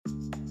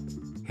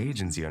Hey,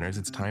 agency owners,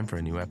 it's time for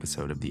a new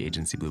episode of the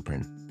Agency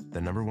Blueprint, the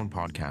 #1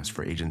 podcast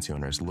for agency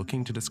owners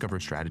looking to discover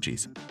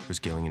strategies for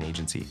scaling an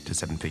agency to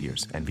 7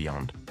 figures and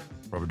beyond,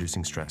 while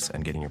reducing stress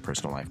and getting your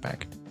personal life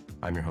back.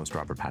 I'm your host,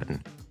 Robert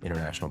Patton,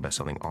 international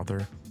bestselling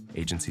author,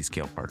 agency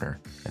scale partner,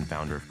 and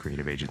founder of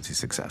Creative Agency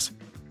Success.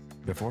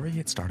 Before we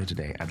get started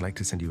today, I'd like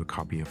to send you a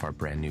copy of our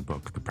brand new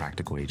book, The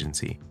Practical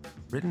Agency,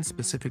 written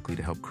specifically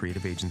to help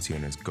creative agency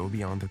owners go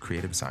beyond the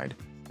creative side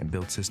and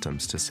build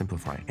systems to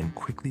simplify and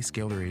quickly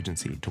scale their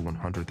agency to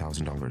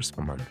 $100,000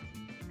 a month.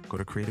 Go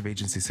to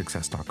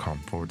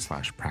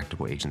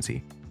creativeagencysuccess.com/practical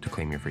agency to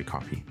claim your free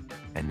copy.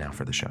 And now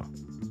for the show.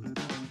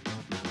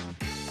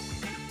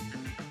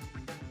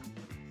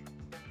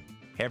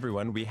 Hey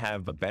everyone, we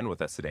have Ben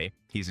with us today.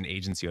 He's an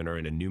agency owner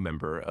and a new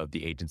member of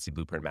the Agency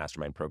Blueprint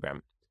Mastermind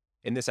program.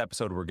 In this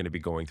episode, we're going to be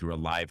going through a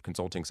live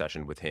consulting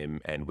session with him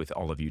and with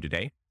all of you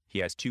today. He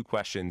has 2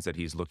 questions that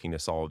he's looking to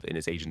solve in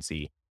his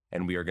agency,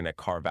 and we are going to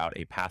carve out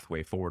a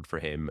pathway forward for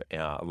him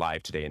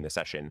live today in the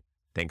session.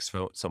 Thanks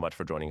so much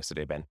for joining us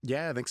today, Ben.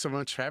 Yeah, thanks so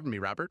much for having me,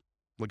 Robert.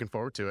 Looking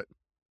forward to it.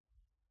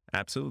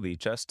 Absolutely.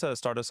 Just to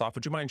start us off,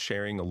 would you mind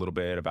sharing a little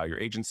bit about your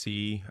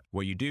agency,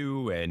 what you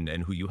do, and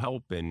who you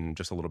help, and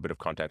just a little bit of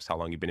context, how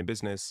long you've been in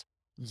business?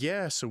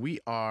 Yeah, so we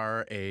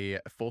are a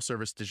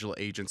full-service digital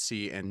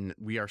agency, and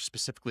we are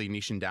specifically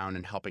niching down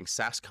and helping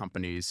SaaS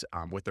companies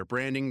with their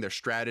branding, their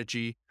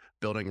strategy,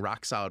 building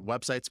rock-solid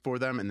websites for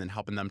them, and then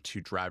helping them to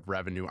drive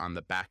revenue on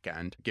the back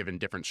end, given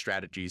different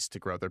strategies to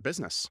grow their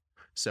business.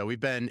 So we've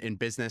been in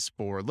business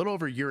for a little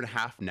over a year and a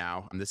half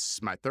now, and this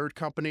is my 3rd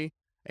company,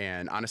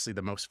 and honestly,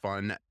 the most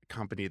fun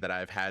company that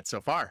I've had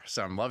so far.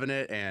 So I'm loving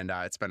it, and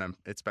it's been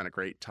a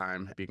great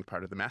time being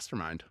part of the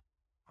mastermind.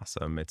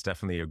 Awesome. It's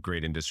definitely a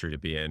great industry to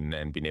be in,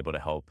 and being able to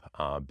help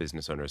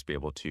business owners be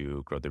able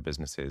to grow their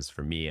businesses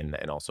for me and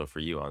also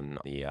for you on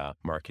the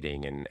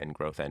marketing and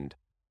growth end.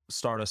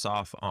 Start us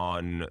off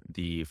on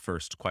the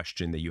first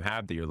question that you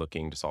have that you're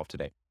looking to solve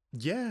today.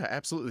 Yeah,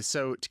 absolutely.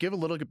 So to give a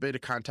little bit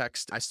of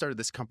context, I started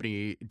this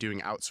company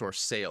doing outsourced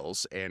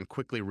sales and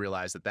quickly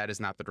realized that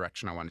is not the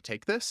direction I want to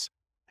take this.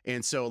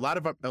 And so a lot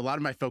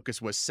of my focus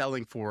was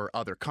selling for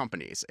other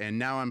companies. And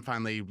now I'm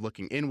finally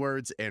looking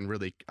inwards and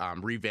really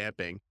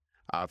revamping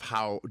of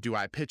how do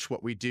I pitch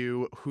what we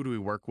do, who do we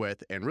work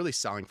with, and really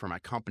selling for my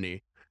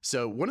company.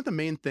 So one of the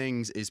main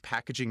things is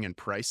packaging and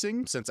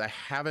pricing. Since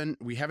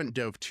we haven't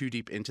dove too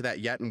deep into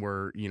that yet, and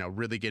we're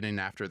really getting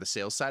after the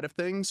sales side of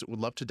things, would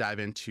love to dive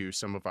into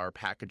some of our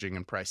packaging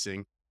and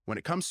pricing when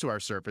it comes to our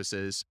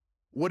services.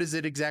 What is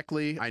it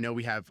exactly? I know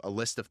we have a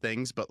list of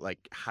things, but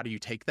how do you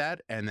take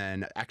that and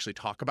then actually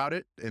talk about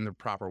it in the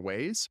proper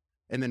ways?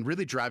 And then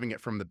really driving it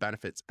from the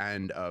benefits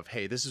end of,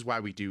 hey, this is why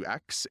we do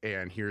X,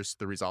 and here's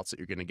the results that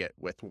you're going to get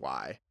with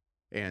Y.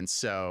 And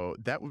so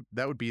that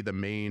would be the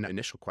main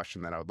initial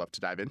question that I would love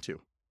to dive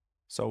into.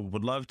 So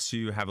would love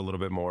to have a little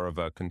bit more of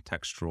a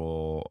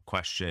contextual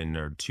question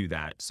or to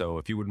that. So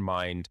if you wouldn't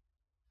mind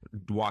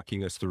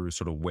walking us through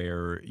sort of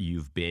where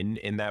you've been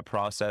in that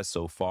process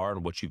so far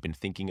and what you've been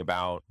thinking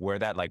about, where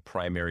that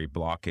primary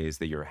block is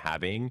that you're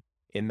having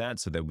in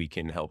that, so that we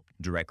can help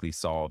directly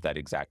solve that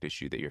exact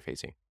issue that you're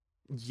facing.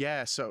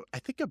 Yeah, so I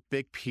think a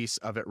big piece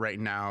of it right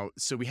now,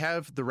 so we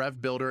have the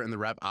Rev Builder and the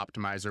Rev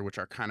Optimizer, which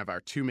are kind of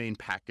our 2 main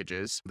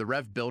packages. The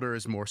Rev Builder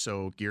is more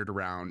so geared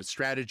around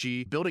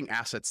strategy, building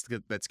assets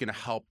that's going to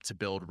help to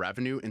build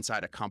revenue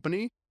inside a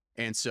company.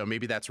 And so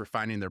maybe that's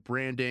refining their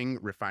branding,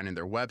 refining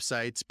their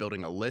websites,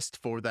 building a list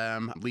for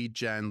them, lead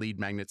gen, lead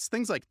magnets,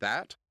 things like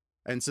that.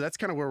 And so that's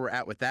kind of where we're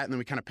at with that. And then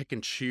we kind of pick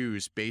and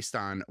choose based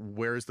on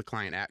where is the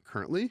client at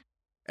currently.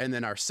 And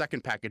then our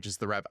second package is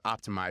the Rev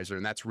Optimizer,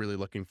 and that's really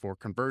looking for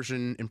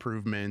conversion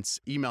improvements,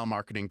 email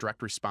marketing,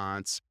 direct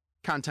response,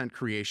 content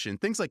creation,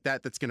 things like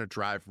that that's going to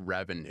drive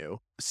revenue.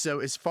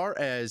 So as far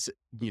as,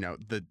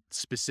 the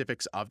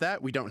specifics of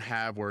that, we don't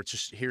have where it's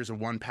just here's a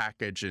one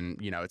package and,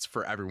 it's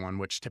for everyone,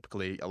 which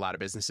typically a lot of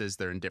businesses,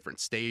 they're in different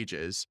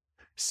stages.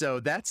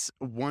 So that's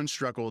one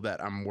struggle that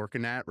I'm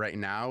working at right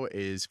now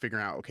is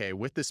figuring out, okay,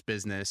 with this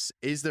business,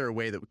 is there a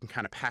way that we can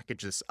kind of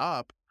package this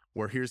up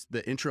where here's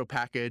the intro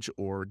package,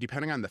 or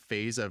depending on the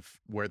phase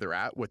of where they're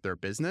at with their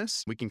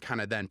business, we can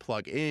kind of then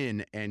plug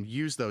in and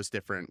use those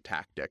different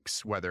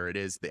tactics, whether it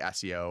is the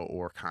SEO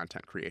or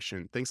content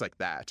creation, things like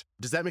that.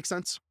 Does that make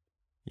sense?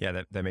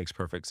 Yeah, that makes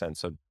perfect sense.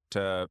 So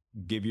to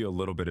give you a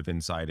little bit of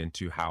insight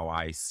into how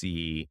I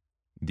see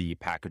the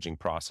packaging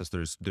process,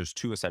 there's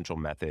 2 essential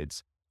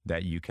methods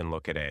that you can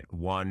look at it.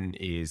 One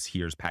is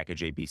here's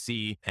package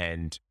ABC,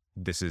 and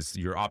this is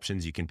your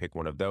options. You can pick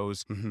one of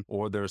those,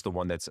 or there's the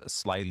one that's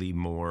slightly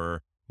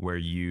more where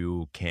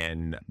you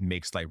can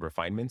make slight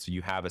refinements.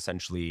 You have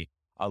essentially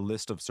a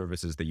list of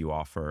services that you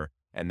offer,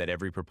 and that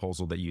every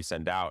proposal that you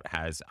send out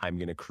has, I'm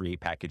going to create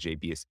package A,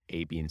 B,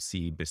 and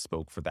C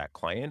bespoke for that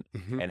client,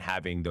 and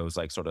having those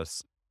sort of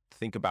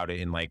think about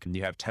it in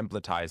you have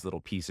templatized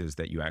little pieces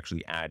that you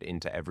actually add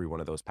into every one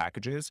of those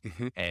packages,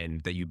 and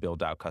that you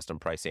build out custom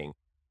pricing.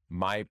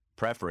 My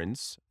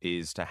preference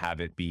is to have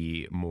it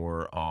be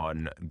more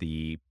on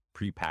the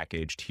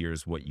prepackaged,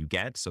 here's what you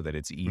get, so that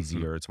it's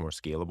easier, it's more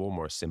scalable,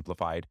 more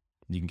simplified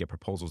You can get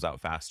proposals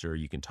out faster.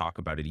 You can talk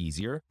about it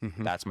easier.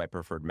 Mhm. That's my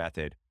preferred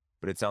method.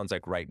 But it sounds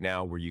like right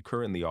now where you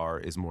currently are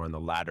is more on the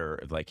latter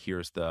of like,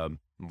 here's the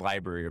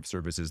library of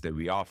services that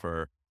we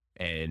offer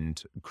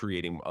and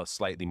creating a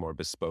slightly more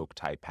bespoke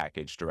type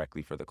package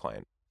directly for the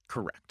client.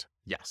 Correct.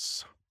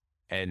 Yes.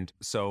 And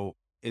so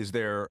is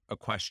there a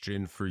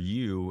question for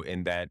you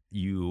in that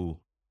you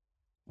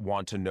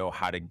want to know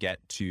how to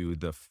get to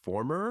the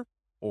former,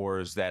 or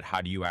is that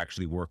how do you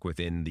actually work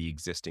within the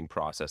existing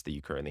process that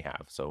you currently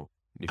have? So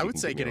if I you would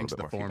can say give me a getting little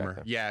to the bit more feedback former.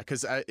 there. Yeah,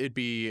 because it'd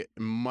be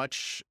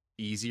much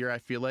easier, I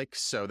feel like.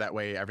 So that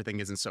way everything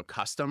isn't so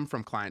custom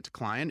from client to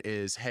client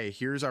is, hey,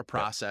 here's our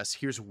process.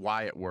 Here's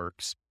why it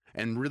works.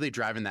 And really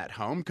driving that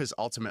home because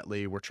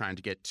ultimately we're trying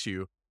to get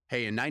to,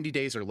 hey, in 90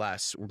 days or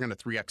less, we're going to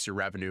 3x your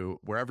revenue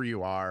wherever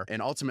you are.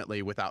 And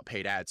ultimately without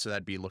paid ads. So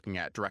that'd be looking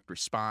at direct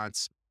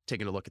response,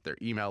 taking a look at their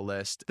email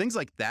list, things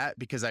like that,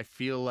 because I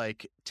feel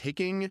like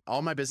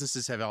all my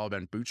businesses have all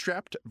been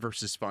bootstrapped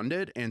versus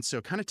funded. And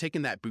so kind of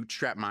taking that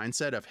bootstrap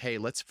mindset of, hey,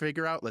 let's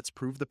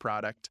prove the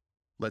product.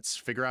 Let's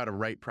figure out a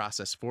right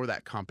process for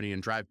that company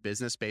and drive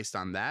business based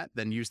on that,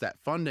 then use that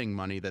funding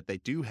money that they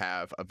do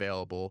have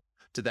available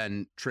to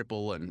then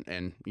triple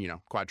and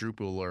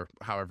quadruple or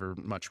however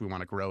much we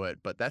want to grow it.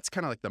 But that's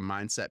kind of like the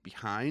mindset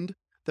behind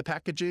the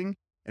packaging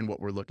and what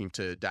we're looking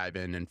to dive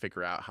in and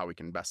figure out how we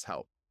can best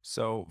help.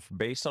 So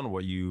based on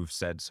what you've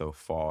said so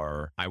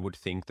far, I would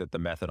think that the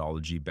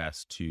methodology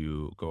best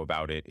to go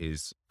about it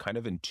is kind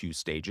of in two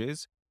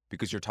stages,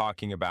 because you're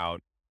talking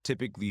about,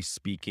 typically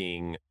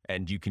speaking,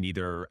 and you can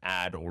either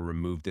add or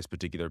remove this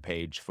particular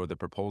page for the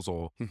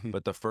proposal.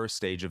 But the first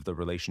stage of the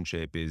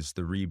relationship is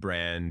the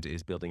rebrand,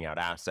 is building out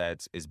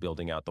assets, is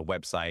building out the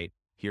website.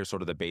 Here's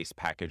sort of the base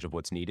package of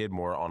what's needed,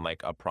 more on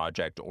like a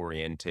project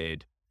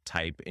oriented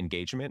type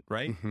engagement,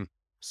 right?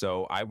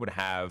 So I would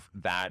have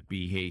that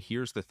be, hey,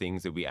 here's the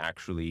things that we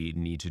actually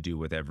need to do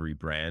with every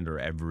brand or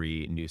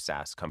every new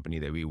SaaS company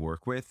that we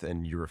work with.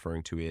 And you're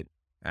referring to it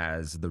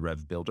as the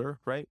Rev Builder,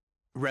 right?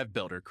 Rev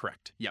Builder,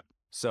 correct. Yep.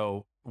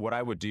 So what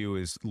I would do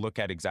is look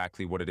at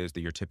exactly what it is that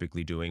you're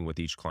typically doing with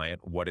each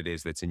client, what it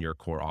is that's in your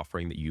core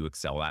offering that you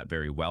excel at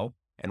very well,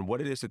 and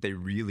what it is that they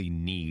really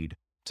need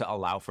to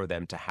allow for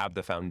them to have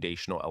the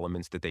foundational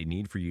elements that they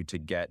need for you to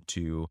get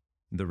to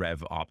the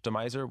Rev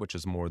Optimizer, which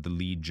is more the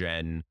lead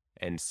gen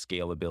and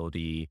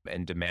scalability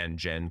and demand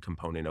gen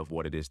component of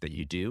what it is that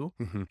you do.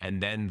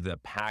 And then the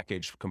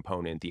package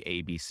component, the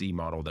ABC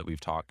model that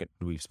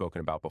we've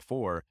spoken about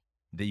before,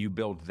 that you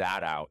build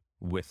that out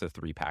with the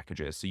three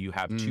packages. So you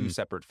have two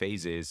separate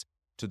phases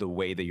to the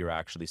way that you're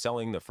actually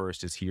selling. The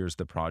first is, here's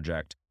the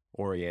project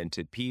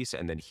oriented piece,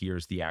 and then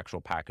here's the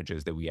actual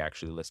packages that we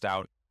actually list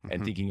out,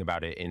 and thinking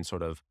about it in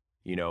sort of,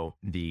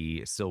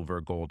 the silver,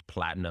 gold,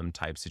 platinum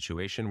type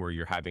situation where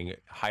you're having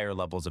higher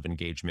levels of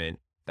engagement.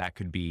 That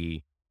could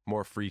be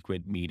more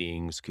frequent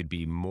meetings, could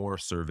be more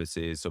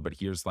services. So, but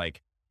here's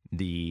like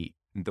the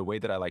way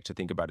that I like to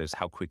think about it is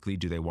how quickly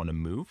do they want to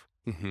move?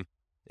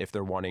 If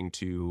they're wanting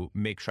to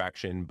make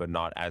traction, but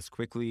not as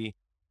quickly,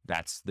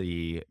 that's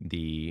the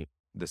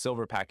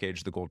silver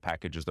package. The gold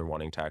package is they're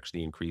wanting to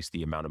actually increase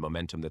the amount of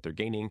momentum that they're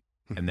gaining.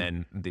 And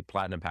then the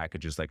platinum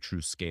package is like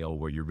true scale,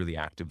 where you're really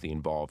actively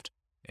involved.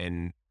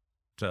 And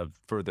to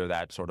further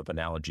that sort of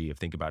analogy, if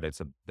think about it,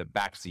 it's the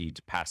backseat,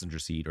 passenger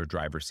seat, or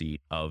driver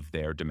seat of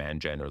their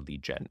demand gen or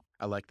lead gen.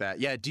 I like that.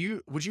 Yeah.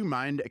 Would you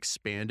mind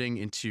expanding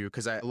into,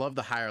 because I love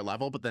the higher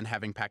level, but then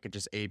having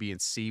packages A, B,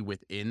 and C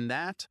within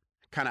that,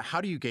 kind of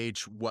how do you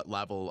gauge what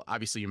level?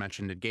 Obviously you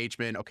mentioned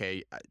engagement.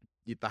 Okay.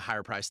 The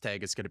higher price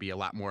tag is going to be a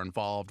lot more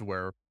involved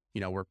where,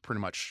 we're pretty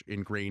much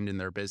ingrained in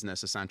their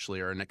business essentially,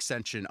 or an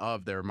extension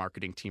of their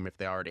marketing team if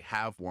they already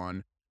have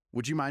one.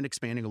 Would you mind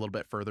expanding a little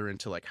bit further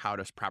into like how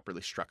to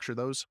properly structure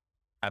those?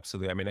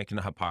 Absolutely. I mean, I can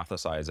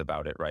hypothesize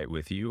about it, right,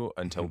 with you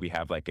until we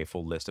have like a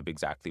full list of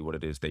exactly what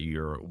it is that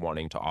you're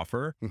wanting to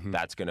offer.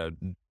 That's going to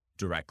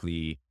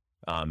directly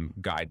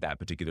guide that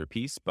particular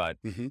piece. But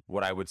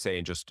what I would say,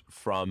 and just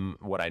from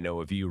what I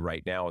know of you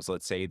right now, is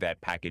let's say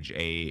that package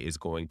A is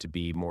going to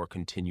be more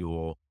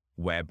continual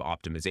web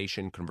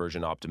optimization,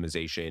 conversion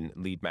optimization,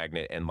 lead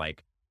magnet, and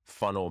like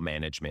funnel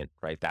management,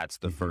 right? That's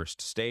the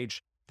first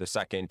stage. The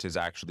second is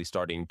actually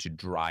starting to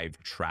drive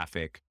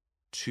traffic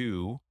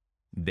to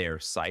their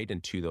site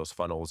and to those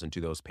funnels and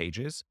to those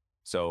pages.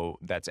 So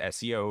that's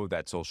SEO,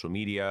 that's social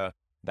media,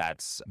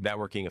 that's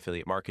networking,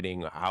 affiliate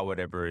marketing,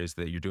 whatever it is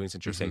that you're doing,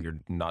 since you're saying you're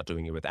not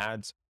doing it with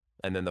ads.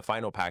 And then the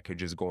final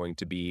package is going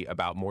to be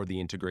about more the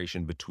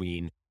integration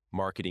between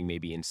marketing,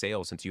 maybe in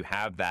sales. Since you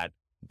have that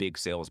big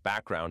sales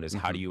background, is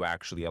how do you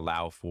actually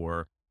allow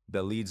for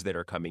the leads that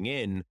are coming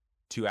in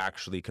to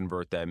actually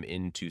convert them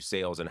into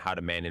sales, and how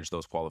to manage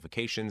those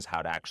qualifications,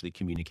 how to actually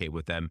communicate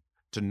with them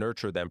to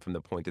nurture them from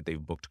the point that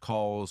they've booked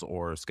calls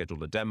or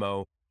scheduled a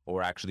demo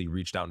or actually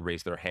reached out and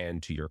raised their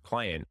hand to your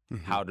client.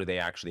 How do they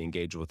actually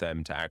engage with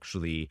them to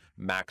actually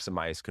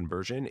maximize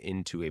conversion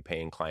into a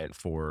paying client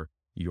for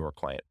your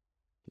client?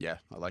 Yeah,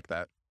 I like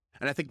that.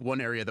 And I think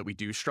one area that we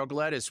do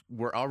struggle at is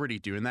we're already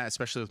doing that,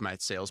 especially with my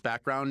sales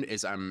background,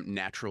 is I'm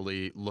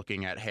naturally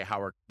looking at, hey,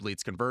 how are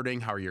leads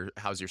converting?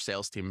 How's your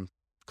sales team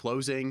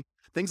closing,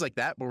 things like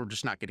that, but we're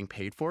just not getting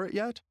paid for it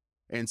yet.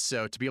 And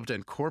so to be able to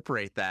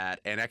incorporate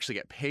that and actually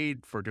get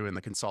paid for doing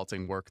the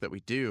consulting work that we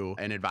do,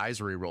 an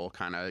advisory role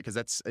kind of, because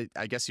that's,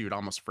 I guess you would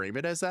almost frame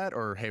it as that,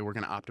 or hey, we're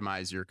going to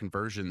optimize your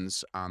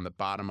conversions on the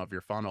bottom of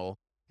your funnel,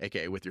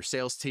 aka with your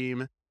sales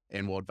team,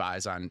 and we'll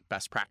advise on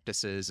best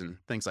practices and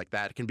things like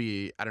that. It can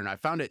be, I don't know, I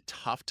found it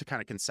tough to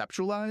kind of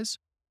conceptualize,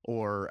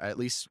 or at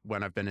least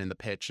when I've been in the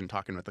pitch and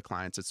talking with the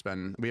clients,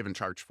 we haven't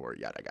charged for it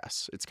yet, I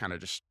guess. It's kind of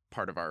just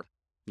part of our,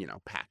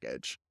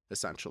 package,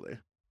 essentially.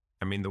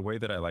 I mean, the way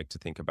that I like to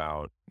think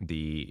about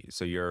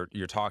so you're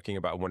talking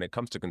about when it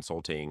comes to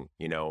consulting,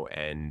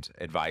 and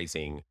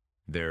advising,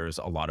 there's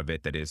a lot of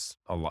it that is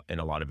in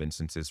a lot of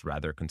instances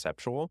rather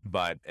conceptual,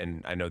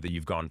 and I know that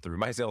you've gone through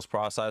my sales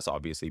process,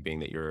 obviously being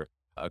that you're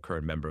a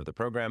current member of the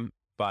program.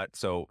 But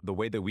so the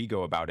way that we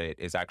go about it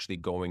is actually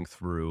going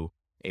through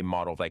a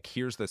model of like,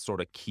 here's the sort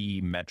of key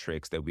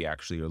metrics that we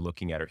actually are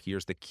looking at, or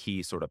here's the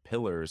key sort of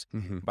pillars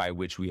by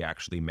which we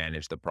actually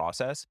manage the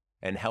process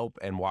and help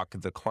and walk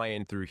the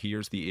client through,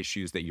 here's the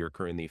issues that you're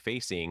currently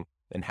facing,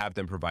 and have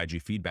them provide you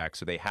feedback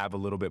so they have a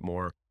little bit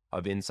more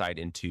of insight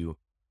into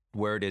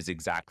where it is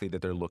exactly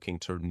that they're looking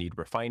to need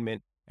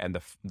refinement, and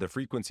the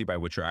frequency by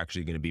which you're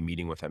actually going to be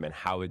meeting with them, and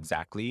how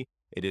exactly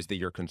it is that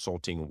your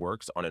consulting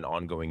works on an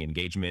ongoing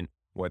engagement,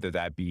 whether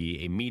that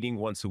be a meeting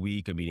once a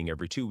week, a meeting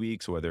every 2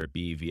 weeks, whether it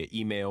be via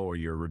email or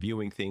you're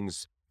reviewing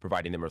things,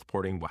 providing them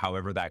reporting,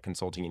 however that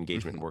consulting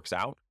engagement works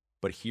out.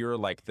 But here are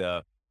like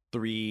the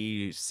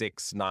 3,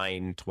 6,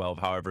 9, 12,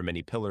 however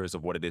many pillars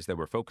of what it is that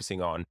we're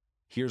focusing on.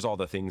 Here's all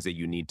the things that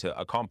you need to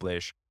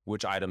accomplish.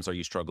 Which items are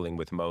you struggling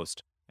with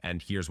most?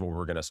 And here's what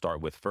we're going to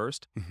start with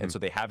first. And so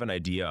they have an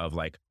idea of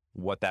like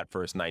what that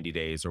first 90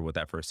 days or what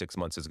that first 6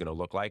 months is going to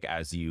look like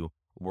as you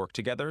work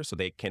together, so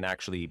they can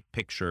actually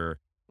picture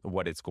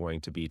what it's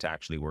going to be to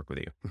actually work with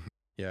you.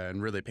 Yeah,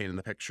 and really painting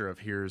the picture of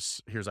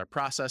here's our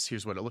process,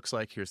 here's what it looks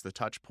like, here's the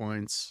touch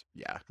points.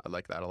 Yeah, I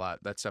like that a lot.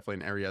 That's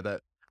definitely an area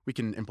that we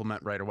can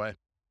implement right away.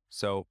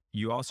 So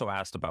you also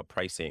asked about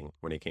pricing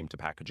when it came to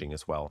packaging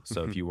as well.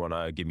 So if you want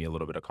to give me a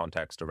little bit of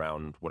context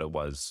around what it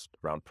was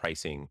around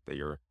pricing that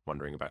you're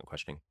wondering about and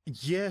questioning.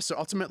 Yeah, so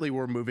ultimately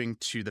we're moving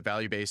to the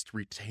value-based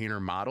retainer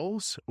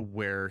models,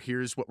 where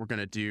here's what we're going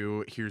to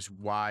do, here's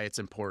why it's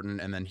important,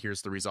 and then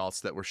here's the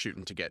results that we're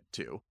shooting to get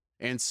to.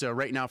 And so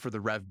right now for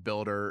the Rev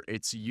Builder,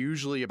 it's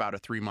usually about a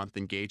 3-month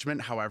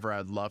engagement. However,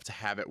 I'd love to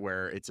have it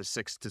where it's a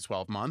 6 to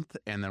 12 month,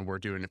 and then we're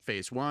doing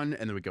phase 1,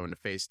 and then we go into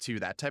phase 2,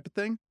 that type of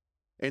thing.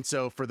 And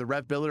so for the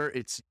Rev Builder,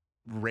 it's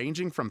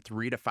ranging from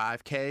 3 to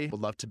 5K. Would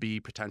love to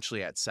be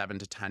potentially at 7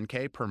 to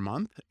 10K per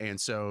month.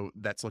 And so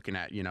that's looking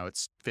at,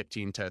 it's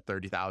 15 to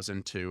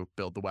 30,000 to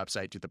build the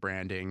website, do the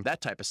branding,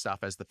 that type of stuff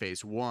as the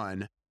phase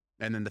 1.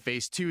 And then the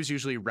phase 2 is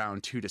usually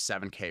around 2 to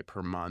 7K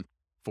per month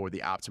for the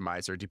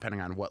optimizer,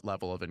 depending on what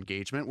level of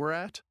engagement we're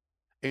at.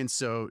 And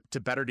so to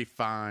better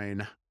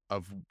define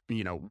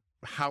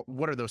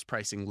what are those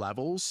pricing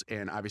levels,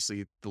 and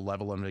obviously the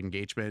level of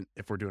engagement,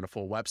 if we're doing a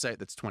full website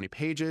that's 20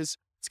 pages,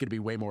 it's going to be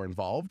way more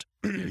involved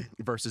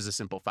versus a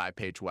simple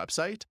 5-page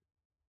website.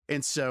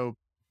 And so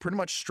pretty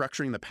much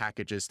structuring the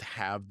packages to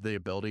have the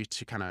ability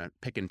to kind of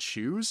pick and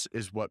choose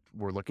is what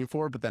we're looking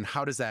for. But then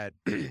how does that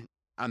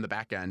on the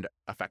back end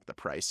affect the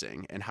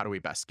pricing, and how do we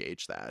best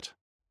gauge that?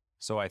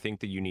 So I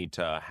think that you need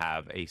to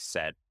have a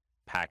set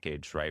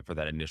package, right, for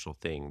that initial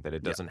thing, that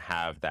it doesn't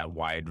have that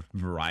wide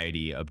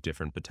variety of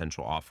different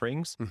potential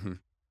offerings.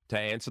 To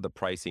answer the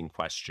pricing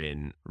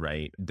question,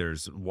 right,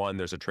 there's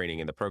a training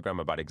in the program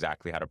about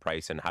exactly how to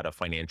price and how to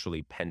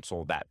financially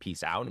pencil that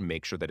piece out and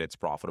make sure that it's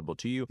profitable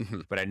to you.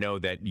 But I know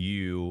that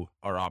you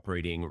are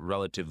operating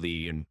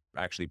relatively and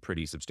actually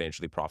pretty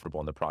substantially profitable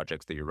on the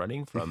projects that you're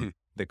running from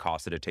the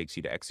cost that it takes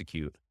you to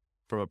execute.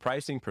 From a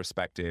pricing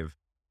perspective,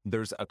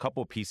 there's a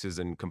couple pieces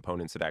and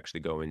components that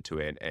actually go into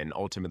it. And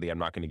ultimately, I'm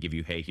not going to give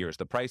you, hey, here's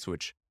the price,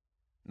 which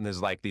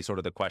there's like the sort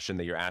of the question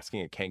that you're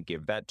asking. I can't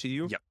give that to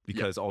you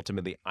because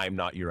ultimately I'm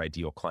not your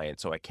ideal client.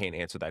 So I can't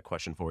answer that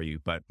question for you.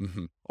 But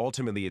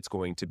ultimately, it's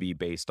going to be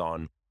based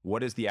on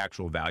what is the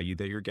actual value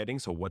that you're getting.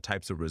 So what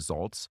types of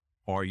results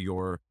are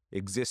your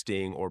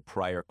existing or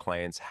prior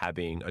clients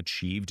having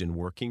achieved in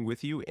working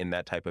with you in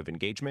that type of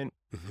engagement?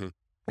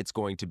 It's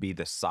going to be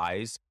the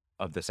size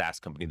of the SaaS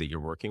company that you're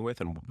working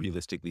with, and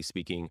realistically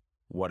speaking,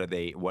 what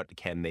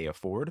can they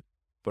afford?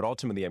 But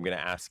ultimately, I'm going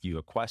to ask you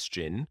a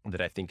question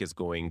that I think is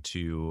going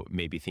to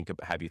maybe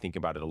have you think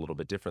about it a little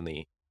bit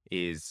differently,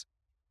 is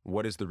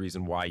what is the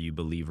reason why you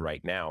believe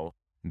right now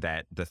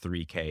that the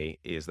 3K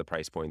is the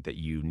price point that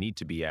you need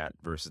to be at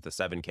versus the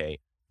 7K?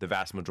 The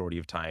vast majority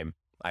of time,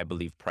 I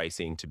believe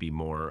pricing to be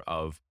more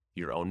of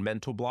your own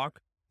mental block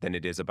than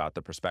it is about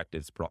the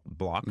perspectives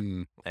block.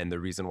 And the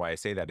reason why I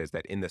say that is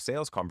that in the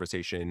sales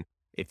conversation,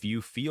 if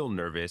you feel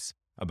nervous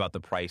about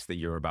the price that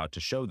you're about to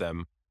show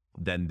them,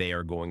 then they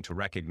are going to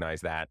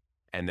recognize that,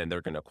 and then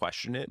they're going to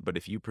question it. But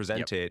if you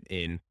present it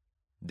in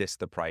this,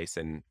 the price,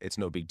 and it's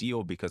no big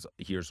deal because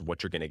here's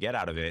what you're going to get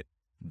out of it,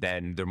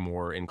 then they're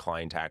more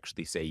inclined to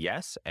actually say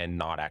yes and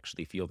not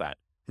actually feel that.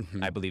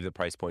 I believe the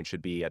price point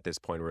should be at this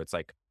point where it's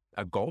like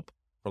a gulp,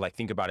 Or like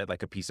think about it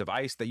like a piece of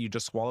ice that you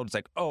just swallowed. It's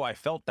like, oh, I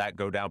felt that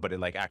go down, but it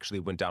like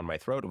actually went down my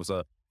throat. It was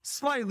a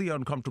slightly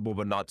uncomfortable,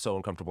 but not so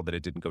uncomfortable that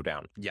it didn't go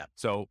down. Yeah.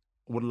 So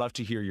would love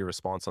to hear your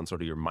response on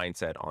sort of your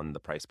mindset on the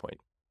price point.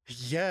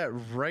 Yeah,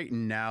 right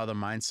now the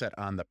mindset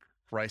on the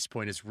price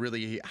point is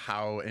really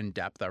how in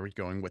depth are we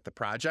going with the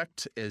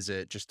project? Is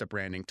it just a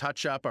branding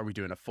touch up? Are we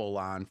doing a full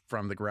on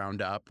from the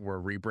ground up? We're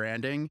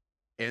rebranding.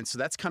 And so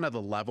that's kind of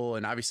the level.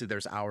 And obviously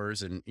there's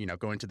hours and,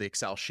 going to the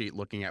Excel sheet,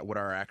 looking at what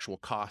are our actual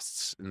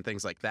costs and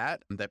things like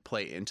that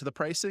play into the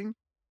pricing.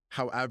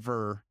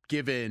 However,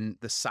 given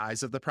the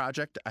size of the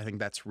project, I think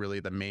that's really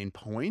the main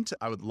point.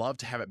 I would love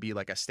to have it be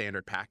like a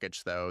standard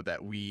package though,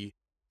 that we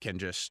can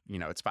just,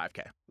 it's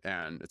 5K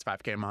and it's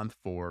 5K a month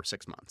for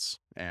 6 months.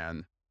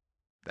 And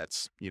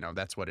that's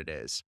what it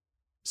is.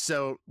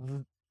 So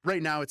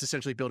right now it's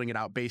essentially building it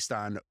out based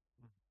on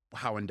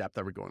how in depth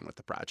are we going with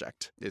the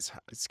project it's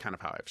kind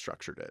of how I've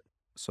structured it.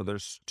 So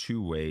there's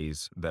two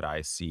ways that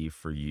I see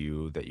for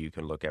you that you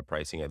can look at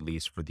pricing, at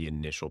least for the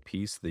initial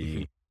piece,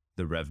 the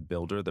Rev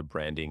Builder, the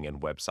branding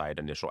and website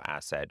initial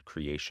asset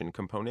creation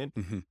component.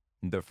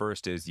 The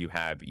first is you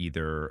have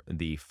either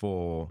the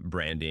full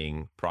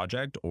branding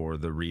project or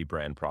the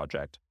rebrand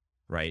project,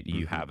 right?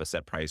 You have a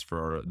set price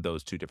for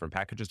those two different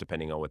packages,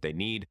 depending on what they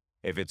need.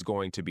 If it's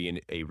going to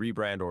be a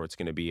rebrand or it's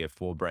going to be a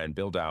full brand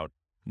build out,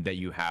 that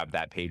you have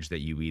that page that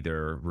you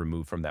either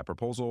remove from that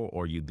proposal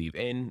or you leave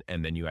in,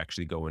 and then you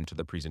actually go into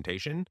the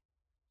presentation.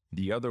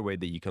 The other way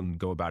that you can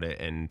go about it,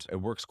 and it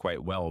works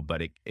quite well,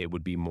 but it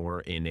would be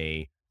more in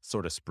a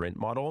sort of sprint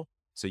model.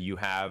 So you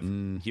have,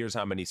 here's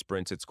how many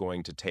sprints it's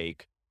going to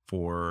take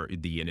for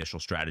the initial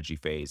strategy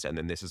phase. And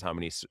then this is how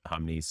many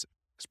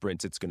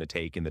sprints it's going to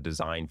take in the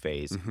design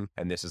phase.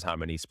 And this is how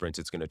many sprints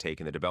it's going to take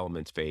in the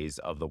development phase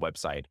of the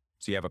website.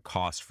 So you have a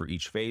cost for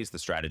each phase, the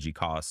strategy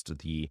cost,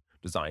 the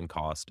design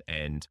cost,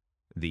 and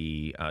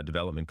the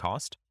development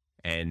cost.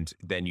 And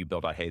then you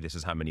build out, hey, this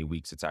is how many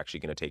weeks it's actually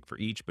going to take for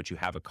each, but you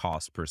have a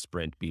cost per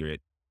sprint, be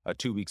it a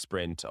 2-week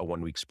sprint, a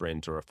 1-week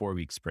sprint, or a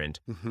 4-week sprint.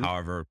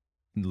 However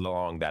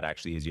long that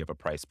actually is, you have a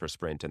price per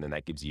sprint, and then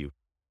that gives you,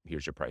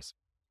 here's your price.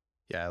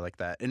 Yeah, I like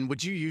that. And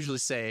would you usually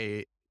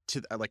say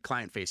to like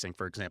client facing,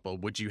 for example,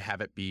 would you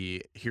have it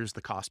be, here's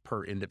the cost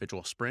per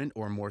individual sprint,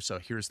 or more so,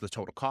 here's the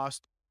total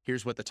cost,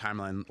 here's what the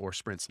timeline or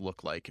sprints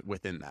look like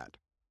within that?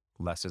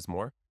 Less is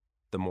more.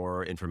 The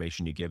more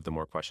information you give, the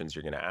more questions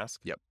you're going to ask.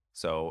 Yep.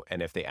 So,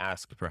 and if they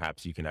ask,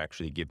 perhaps you can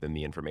actually give them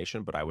the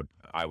information, but I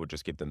would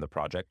just give them the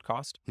project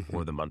cost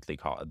or the monthly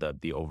cost,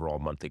 the overall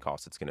monthly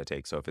cost it's going to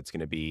take. So if it's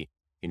going to be,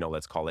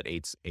 let's call it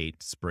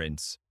eight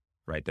sprints,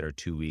 right, that are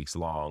 2 weeks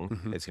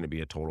long, it's going to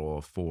be a total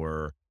of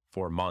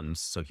four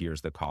months. So here's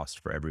the cost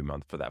for every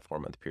month for that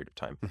 4-month period of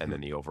time, and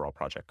then the overall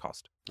project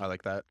cost. I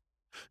like that.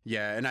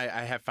 Yeah, and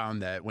I have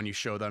found that when you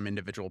show them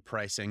individual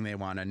pricing, they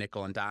want a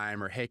nickel and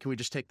dime, or hey, can we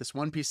just take this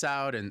one piece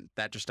out? And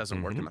that just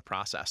doesn't work in the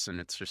process. And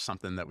it's just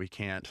something that we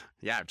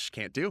just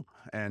can't do.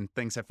 And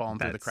things have fallen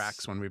through the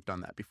cracks when we've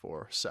done that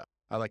before. So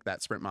I like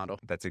that sprint model.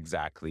 That's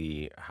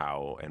exactly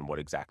how and what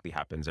exactly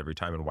happens every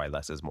time, and why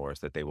less is more is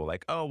that they will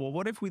like, oh, well,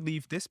 what if we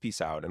leave this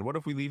piece out? And what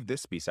if we leave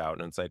this piece out?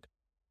 And it's like,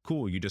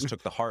 cool, you just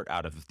took the heart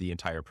out of the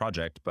entire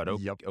project, but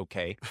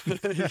okay.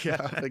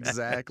 Yeah,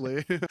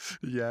 exactly.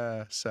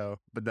 Yeah. So,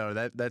 but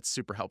no, that's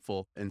super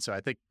helpful. And so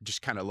I think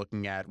just kind of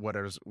looking at what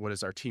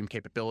is our team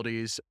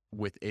capabilities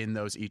within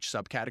those each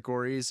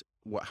subcategories,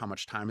 how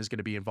much time is going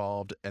to be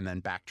involved, and then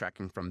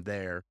backtracking from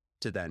there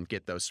to then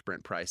get those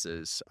sprint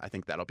prices. I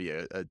think that'll be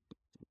a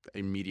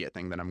immediate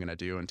thing that I'm going to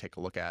do and take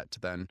a look at to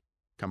then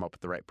come up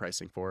with the right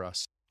pricing for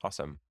us.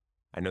 Awesome.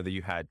 I know that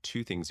you had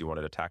 2 things you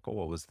wanted to tackle.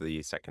 What was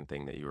the second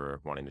thing that you were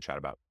wanting to chat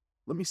about?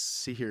 Let me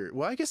see here.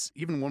 Well, I guess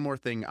even one more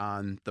thing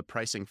on the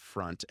pricing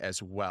front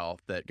as well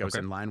that goes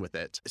in line with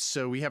it.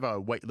 So we have a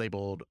white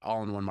labeled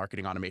all-in-one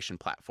marketing automation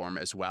platform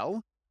as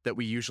well that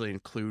we usually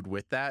include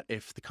with that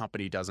if the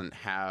company doesn't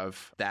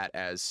have that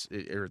as,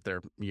 or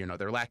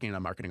they're lacking a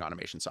marketing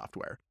automation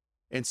software.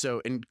 And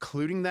so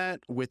including that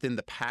within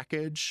the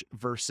package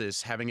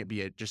versus having it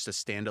be just a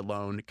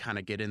standalone kind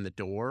of get in the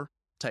door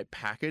type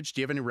package.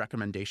 Do you have any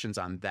recommendations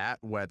on that?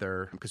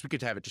 Whether, because we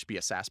could have it just be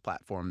a SaaS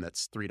platform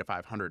that's $300 to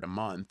 $500 a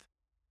month,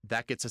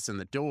 that gets us in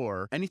the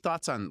door. Any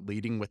thoughts on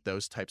leading with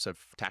those types of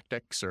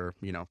tactics or,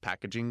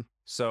 packaging?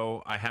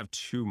 So I have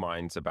 2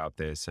 minds about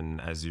this.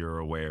 And as you're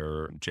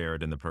aware,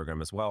 Jared in the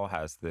program as well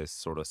has this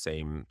sort of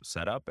same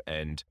setup.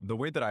 And the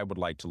way that I would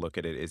like to look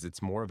at it is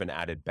it's more of an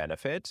added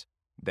benefit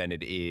than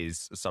it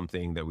is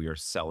something that we are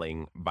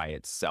selling by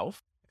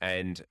itself.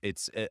 And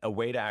it's a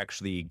way to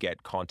actually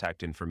get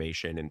contact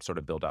information and sort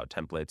of build out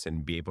templates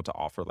and be able to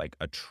offer like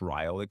a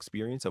trial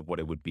experience of what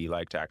it would be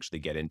like to actually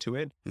get into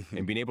it,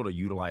 and being able to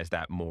utilize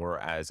that more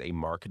as a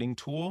marketing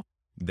tool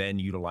than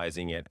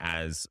utilizing it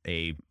as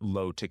a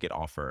low ticket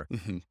offer.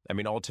 I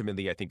mean,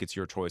 ultimately, I think it's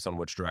your choice on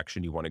which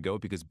direction you want to go,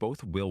 because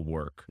both will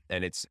work.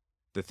 And it's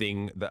the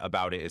thing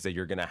about it is that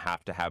you're going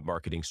to have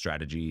marketing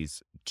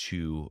strategies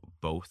to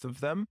both of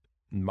them.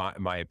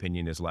 My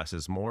opinion is less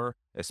is more,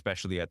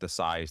 especially at the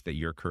size that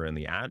you're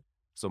currently at.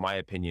 So my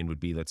opinion would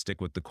be, let's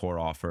stick with the core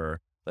offer.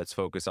 Let's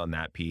focus on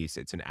that piece.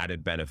 It's an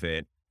added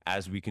benefit.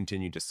 As we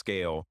continue to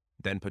scale,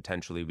 then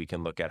potentially we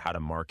can look at how to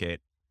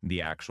market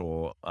the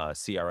actual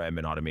CRM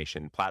and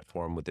automation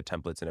platform with the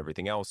templates and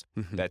everything else.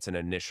 That's an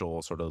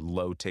initial sort of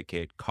low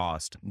ticket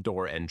cost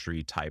door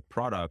entry type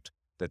product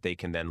that they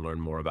can then learn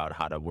more about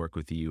how to work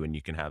with you, and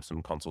you can have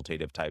some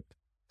consultative type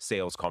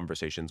sales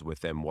conversations with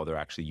them while they're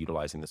actually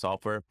utilizing the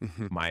software.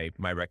 My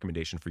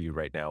recommendation for you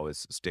right now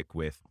is stick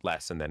with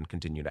less and then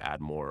continue to add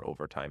more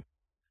over time.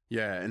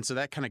 Yeah. And so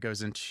that kind of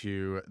goes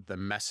into the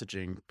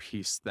messaging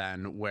piece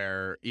then,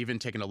 where even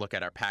taking a look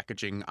at our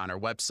packaging on our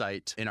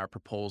website, in our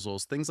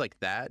proposals, things like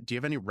that. Do you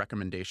have any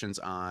recommendations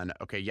on,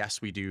 okay, yes,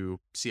 we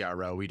do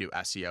CRO, we do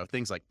SEO,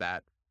 things like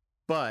that,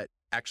 but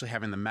actually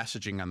having the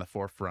messaging on the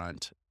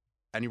forefront,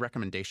 any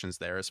recommendations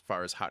there as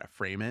far as how to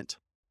frame it?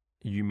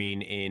 You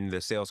mean in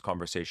the sales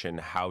conversation,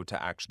 how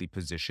to actually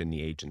position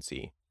the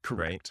agency?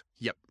 Correct.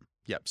 Right?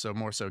 Yep. So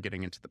more so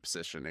getting into the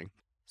positioning.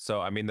 So,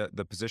 I mean,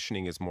 the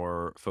positioning is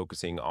more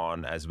focusing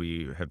on, as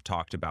we have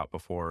talked about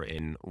before,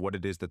 in what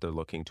it is that they're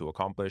looking to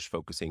accomplish,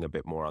 focusing a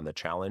bit more on the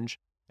challenge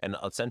and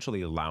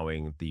essentially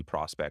allowing the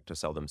prospect to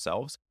sell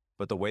themselves.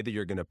 But the way that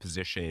you're going to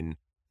position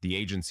the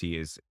agency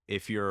is,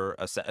 if you're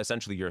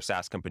essentially you're a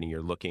SaaS company,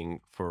 you're looking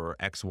for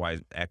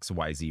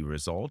XYZ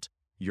result.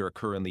 You're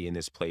currently in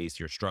this place,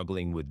 you're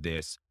struggling with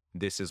this.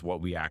 This is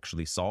what we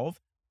actually solve.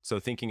 So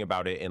thinking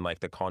about it in like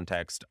the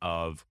context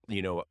of,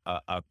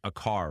 a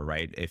car,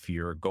 right? If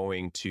you're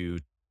going to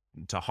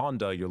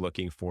Honda, you're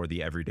looking for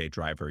the everyday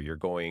driver. You're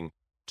going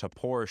to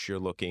Porsche, you're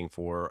looking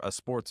for a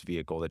sports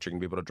vehicle that you're gonna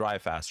be able to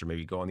drive faster,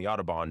 maybe go on the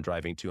Autobahn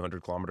driving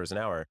 200 kilometers an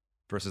hour,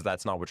 versus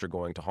that's not what you're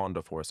going to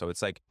Honda for. So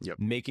it's like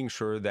making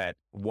sure that,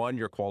 one,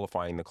 you're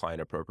qualifying the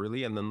client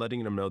appropriately, and then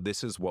letting them know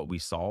this is what we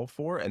solve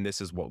for and this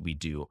is what we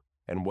do.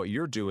 And what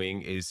you're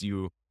doing is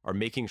you are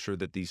making sure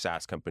that the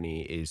SaaS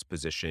company is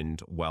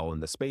positioned well in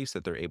the space,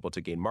 that they're able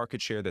to gain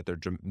market share, that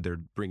they're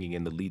bringing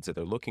in the leads that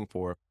they're looking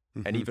for,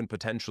 and even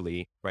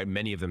potentially, right,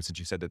 many of them, since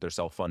you said that they're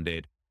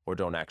self-funded or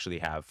don't actually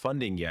have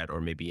funding yet,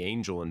 or maybe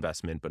angel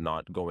investment, but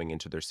not going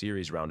into their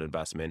series round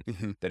investment,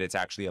 that it's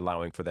actually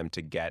allowing for them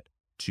to get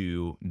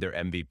to their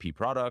MVP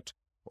product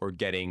or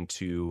getting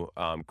to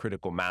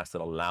critical mass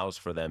that allows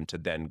for them to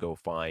then go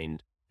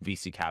find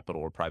VC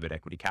capital or private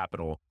equity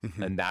capital.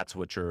 And that's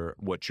what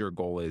your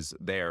goal is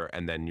there.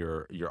 And then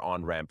your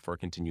on ramp for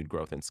continued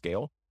growth and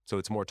scale. So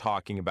it's more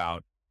talking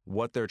about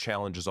what their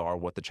challenges are,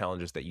 what the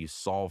challenges that you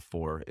solve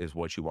for is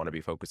what you want to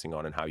be focusing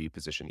on, and how you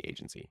position the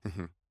agency.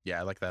 Yeah,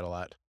 I like that a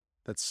lot.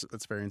 That's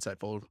very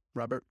insightful,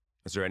 Robert.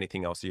 Is there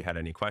anything else you had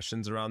any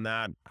questions around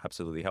that?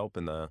 Absolutely help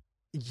in the...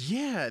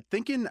 Yeah,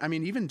 thinking, I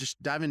mean, even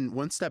just diving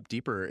one step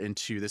deeper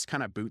into this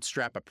kind of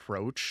bootstrap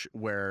approach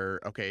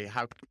where, okay,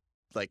 how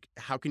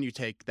can you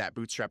take that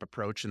bootstrap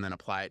approach and then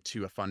apply it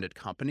to a funded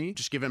company?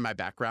 Just given my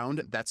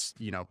background, that's,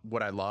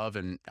 what I love.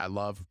 And I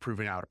love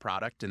proving out a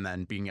product and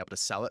then being able to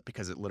sell it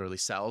because it literally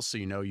sells. So,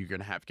 you're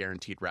going to have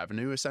guaranteed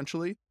revenue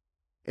essentially.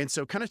 And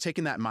so kind of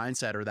taking that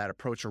mindset or that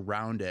approach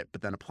around it,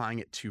 but then applying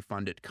it to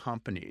funded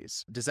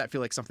companies. Does that feel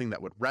like something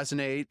that would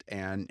resonate?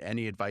 And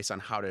any advice on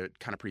how to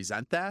kind of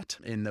present that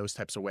in those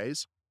types of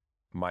ways?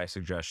 My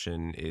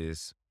suggestion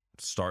is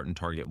start and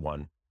target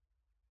one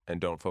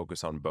and don't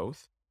focus on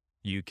both.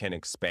 You can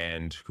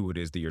expand who it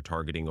is that you're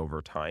targeting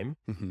over time,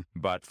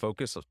 but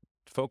focus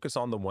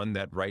on the one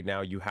that right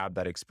now you have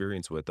that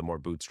experience with. The more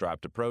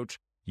bootstrapped approach,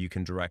 you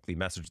can directly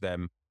message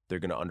them. They're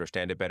going to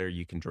understand it better.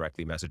 You can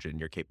directly message it in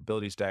your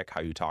capabilities deck,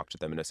 how you talk to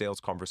them in a sales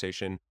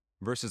conversation,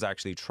 versus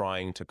actually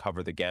trying to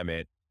cover the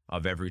gamut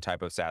of every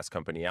type of SaaS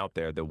company out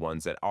there, the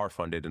ones that are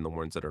funded and the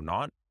ones that are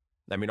not.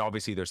 I mean,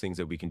 obviously there's things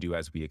that we can do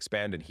as we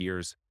expand, and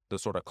here's the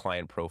sort of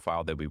client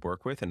profile that we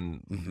work with.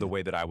 And the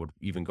way that I would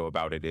even go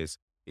about it is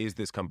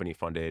this company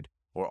funded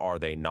or are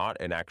they not?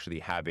 And actually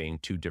having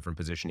two different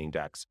positioning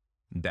decks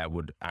that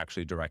would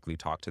actually directly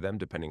talk to them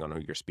depending on who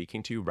you're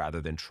speaking to,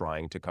 rather than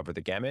trying to cover the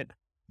gamut.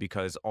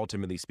 Because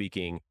ultimately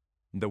speaking,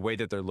 the way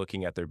that they're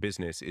looking at their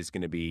business is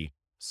going to be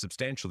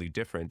substantially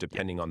different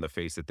depending on the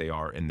phase that they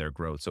are in their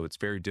growth. So it's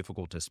very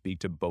difficult to speak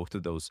to both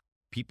of those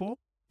people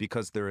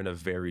because they're in a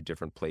very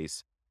different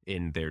place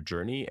in their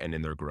journey and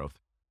in their growth.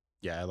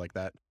 Yeah, I like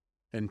that.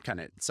 And kind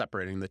of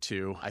separating the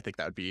two, I think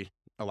that would be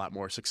a lot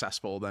more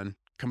successful than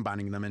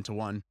combining them into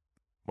one.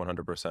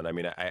 100%. I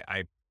mean,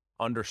 I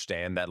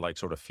understand that like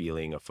sort of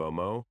feeling of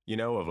FOMO,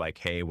 of like,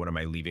 hey, what am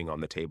I leaving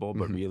on the table?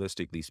 But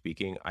realistically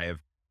speaking, I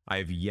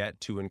have yet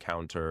to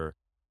encounter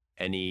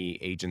any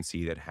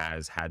agency that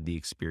has had the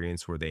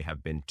experience where they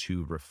have been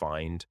too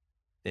refined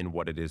in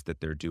what it is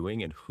that they're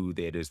doing and who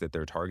it is that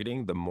they're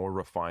targeting. The more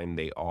refined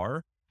they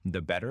are,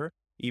 the better,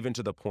 even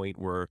to the point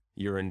where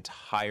your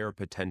entire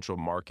potential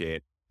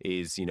market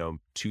is,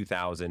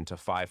 2,000 to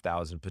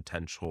 5,000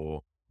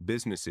 potential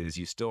businesses.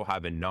 You still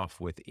have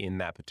enough within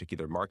that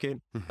particular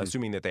market,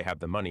 assuming that they have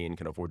the money and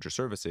can afford your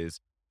services,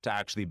 to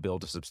actually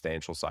build a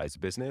substantial sized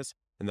business.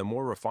 And the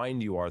more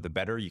refined you are, the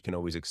better. You can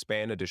always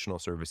expand additional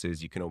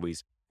services. You can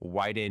always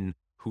widen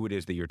who it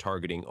is that you're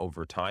targeting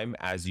over time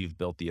as you've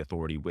built the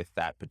authority with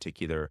that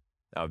particular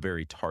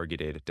very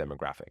targeted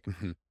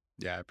demographic.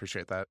 Yeah, I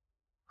appreciate that.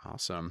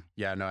 Awesome.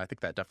 Yeah, no, I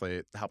think that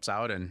definitely helps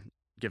out and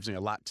gives me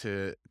a lot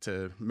to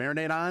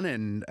marinate on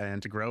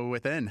and to grow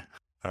within.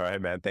 All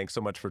right, man. Thanks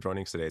so much for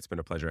joining us today. It's been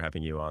a pleasure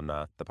having you on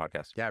the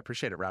podcast. Yeah, I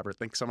appreciate it, Robert.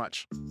 Thanks so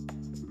much.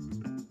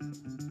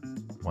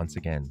 Once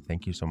again,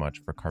 thank you so much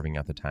for carving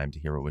out the time to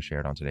hear what was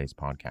shared on today's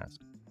podcast.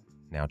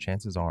 Now,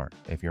 chances are,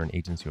 if you're an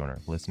agency owner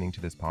listening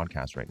to this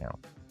podcast right now,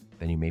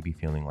 then you may be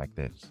feeling like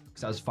this.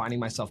 Because I was finding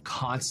myself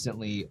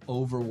constantly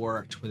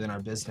overworked within our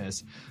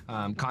business,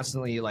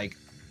 constantly like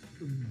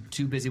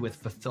too busy with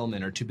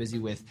fulfillment or too busy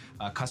with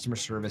customer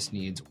service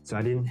needs. So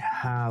I didn't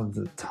have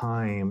the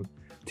time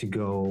to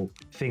go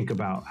think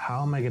about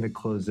how am I going to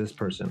close this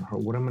person, or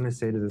what I'm going to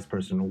say to this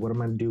person, or what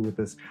am I going to do with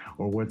this,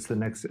 or what's the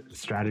next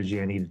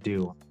strategy I need to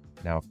do.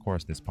 Now, of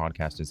course, this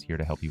podcast is here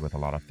to help you with a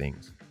lot of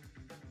things.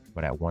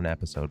 But at one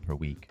episode per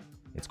week,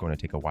 it's going to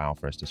take a while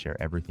for us to share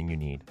everything you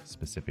need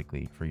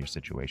specifically for your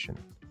situation.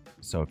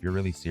 So if you're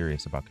really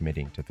serious about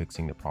committing to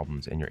fixing the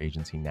problems in your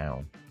agency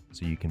now,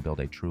 so you can build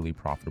a truly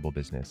profitable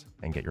business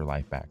and get your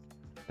life back,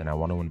 then I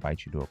want to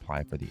invite you to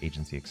apply for the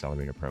Agency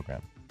Accelerator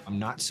program. I'm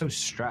not so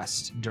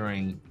stressed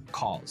during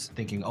calls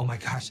thinking, oh my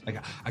gosh, I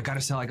gotta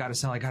sell,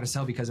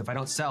 because if I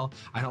don't sell,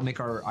 I don't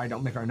make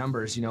our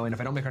numbers, and if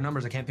I don't make our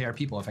numbers, I can't pay our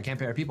people. If I can't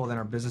pay our people, then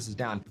our business is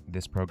down.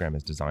 This program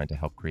is designed to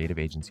help creative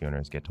agency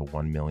owners get to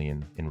 $1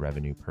 million in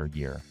revenue per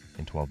year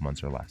in 12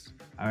 months or less.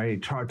 I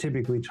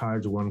typically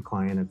charge one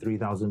client a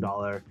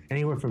 $3,000,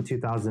 anywhere from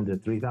 $2,000 to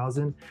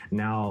 $3,000.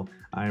 Now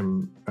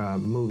I'm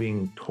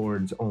moving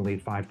towards only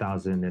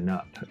 $5,000 and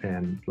up.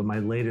 And my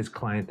latest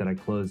client that I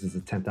closed is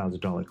a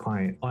 $10,000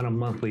 client on a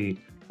monthly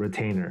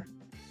retainer.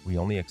 We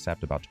only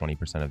accept about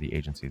 20% of the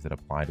agencies that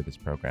apply to this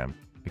program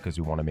because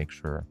we want to make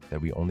sure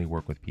that we only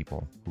work with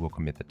people who will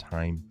commit the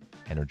time,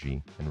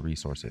 energy, and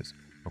resources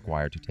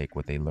required to take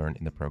what they learn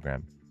in the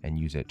program and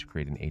use it to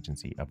create an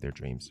agency of their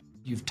dreams.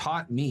 You've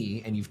taught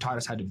me and you've taught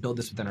us how to build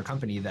this within our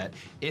company that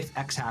if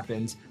X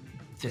happens,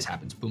 this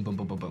happens. Boom, boom,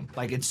 boom, boom, boom.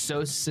 Like it's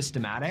so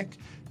systematic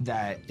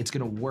that it's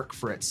going to work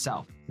for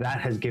itself. That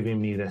has given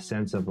me the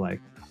sense of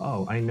like,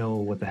 oh, I know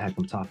what the heck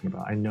I'm talking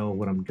about. I know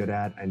what I'm good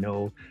at. I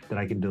know that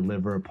I can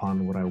deliver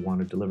upon what I want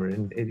to deliver.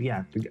 And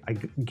I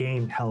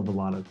gained hell of a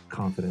lot of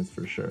confidence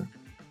for sure.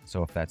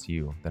 So if that's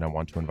you, then I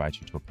want to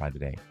invite you to apply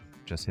today.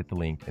 Just hit the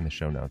link in the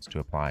show notes to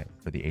apply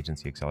for the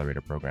Agency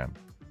Accelerator program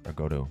or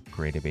go to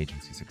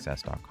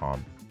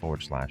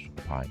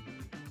creativeagencysuccess.com/apply.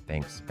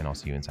 Thanks, and I'll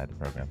see you inside the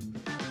program.